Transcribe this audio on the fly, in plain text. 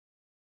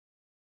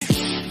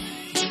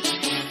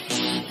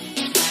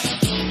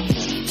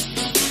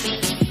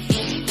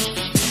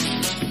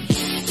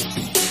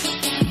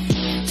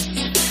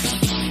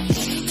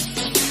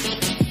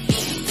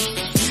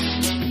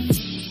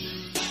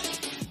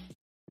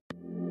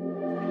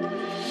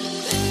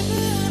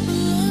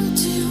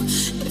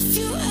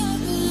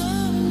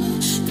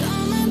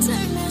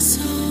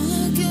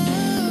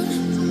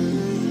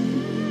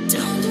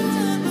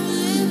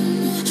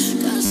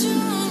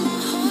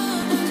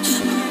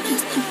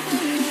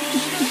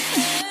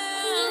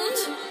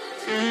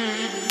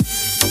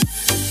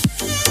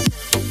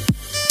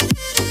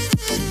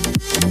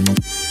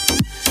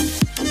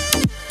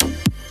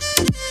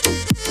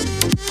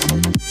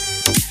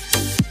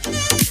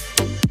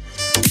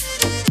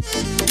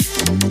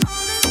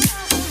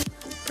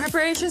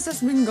Preparations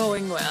has been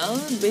going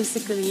well,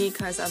 basically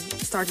because I've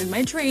started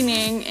my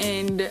training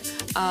and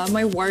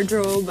my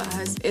wardrobe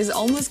is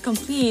almost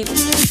complete.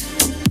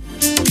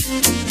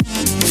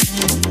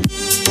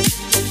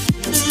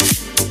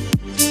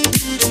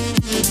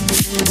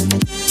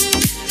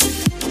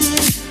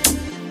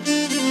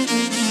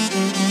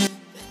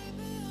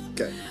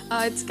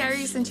 It's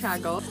Carrie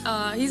Santiago.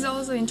 He's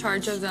also in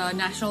charge of the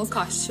national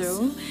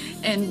costume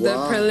and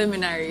the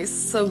preliminaries.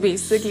 So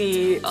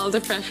basically, all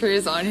the pressure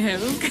is on him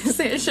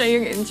kasi siya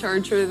yung in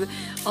charge with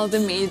all the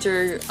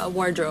major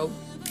wardrobe.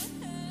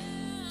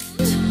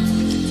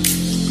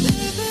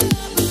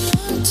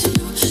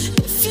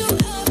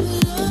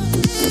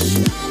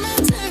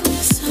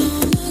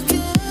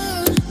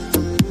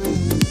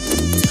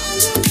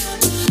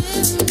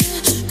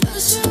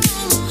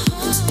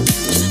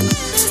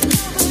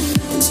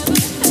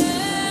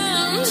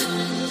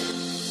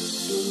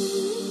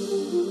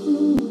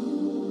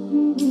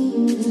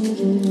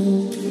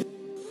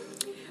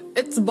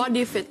 It's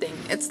body fitting.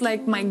 It's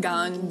like my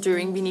gown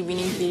during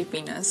Binibining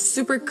Pilipinas.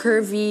 Super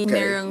curvy. Okay.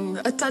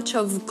 Merong a touch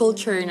of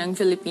culture ng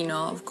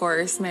Filipino, of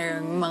course.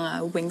 Merong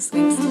mga wings.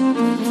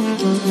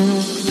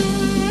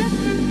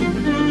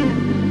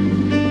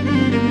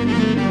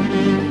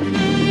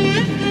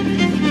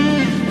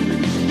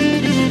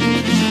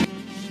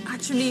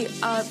 Actually,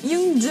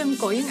 yung gym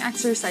ko, yung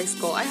exercise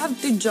ko, I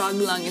have to jog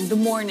lang in the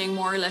morning,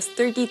 more or less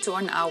 30 to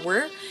an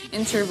hour.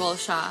 Interval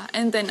siya.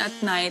 And then at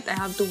night, I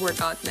have to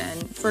work out then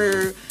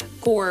for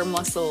core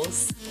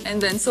muscles.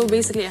 And then, so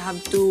basically, I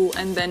have to,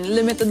 and then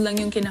limited lang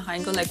yung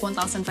kinakain ko, like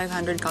 1,500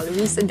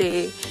 calories a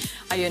day.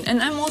 Ayun.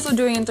 And I'm also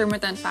doing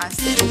intermittent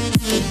fasting.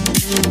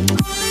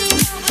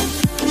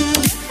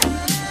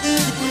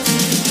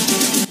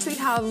 We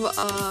have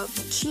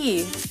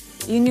Chi.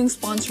 Yun yung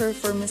sponsor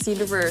for Miss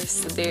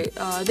Universe.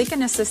 They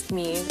can assist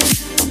me.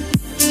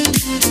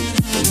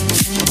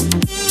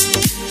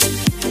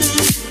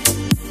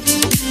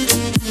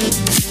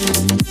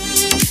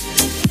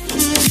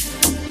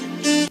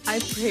 I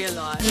pray a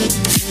lot.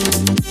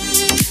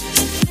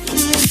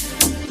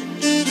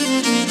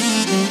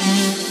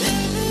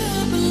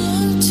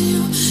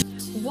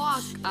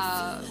 Walk.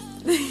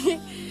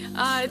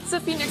 It's a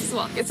Phoenix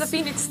walk. It's a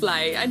Phoenix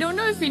fly. I don't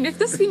know if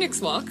does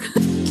Phoenix walk?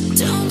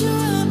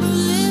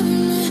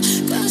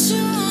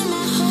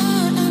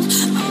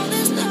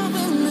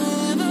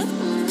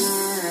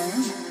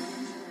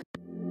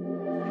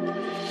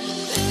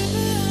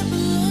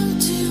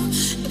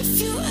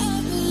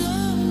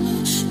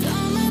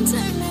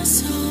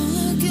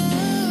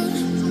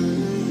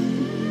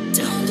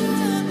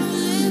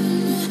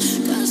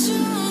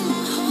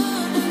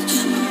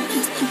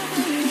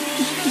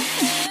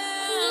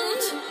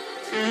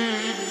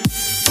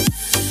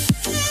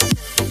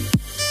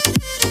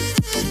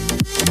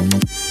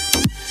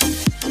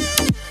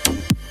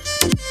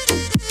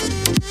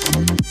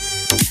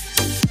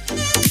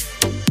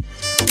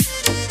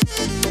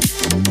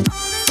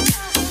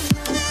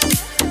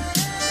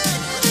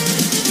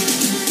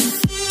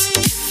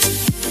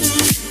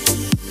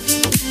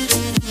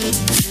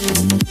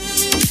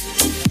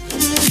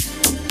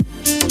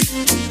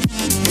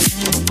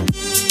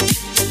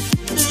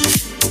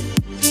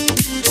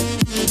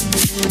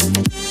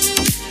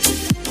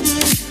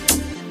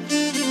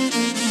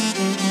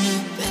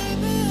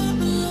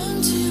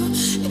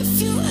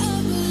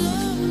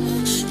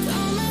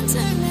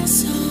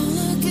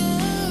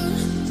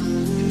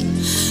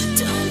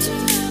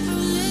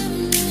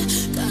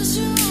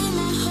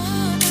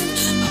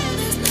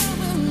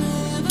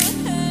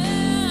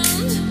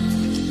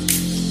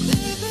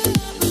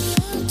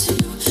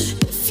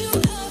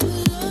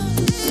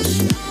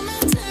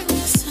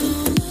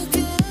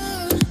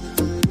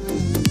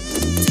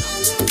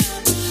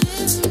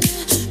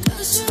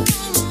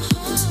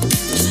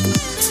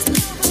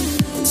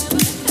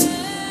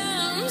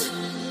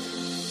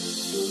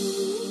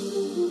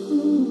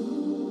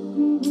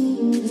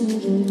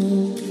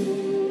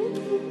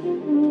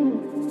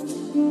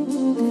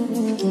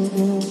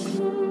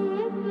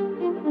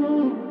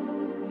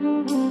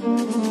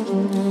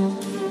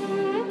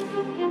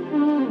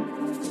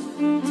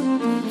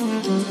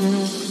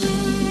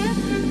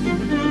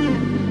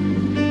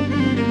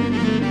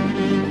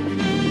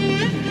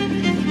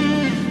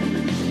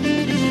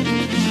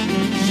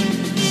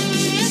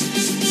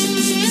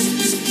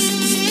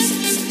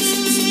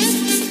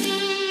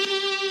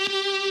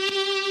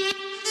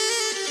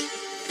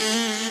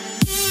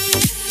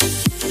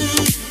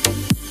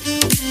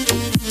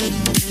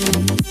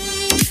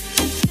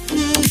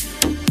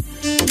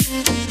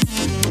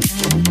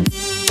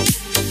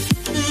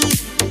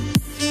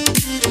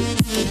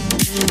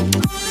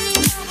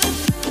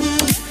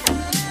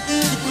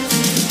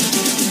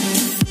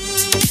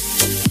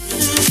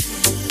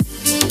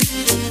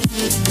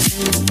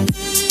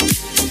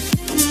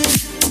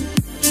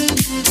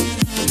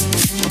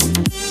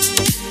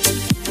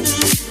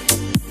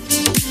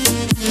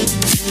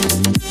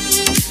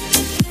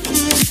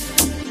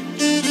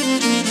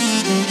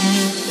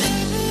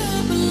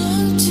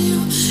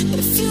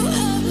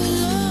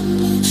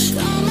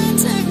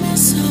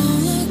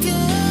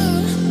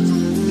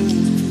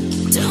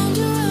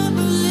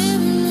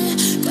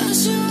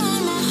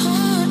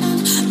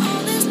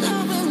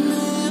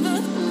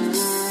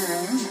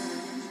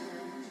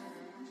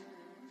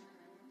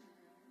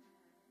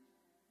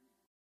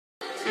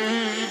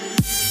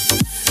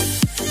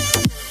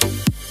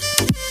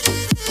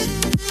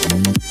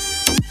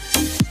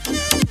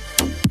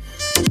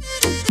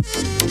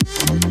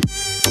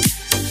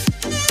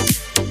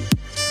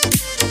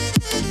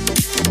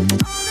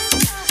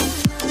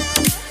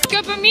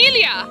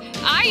 kapamilya!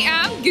 I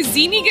am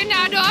Gazini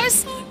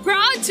Ganados,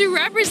 proud to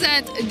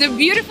represent the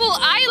beautiful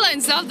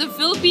islands of the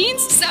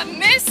Philippines sa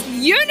Miss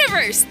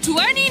Universe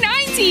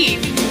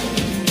 2019!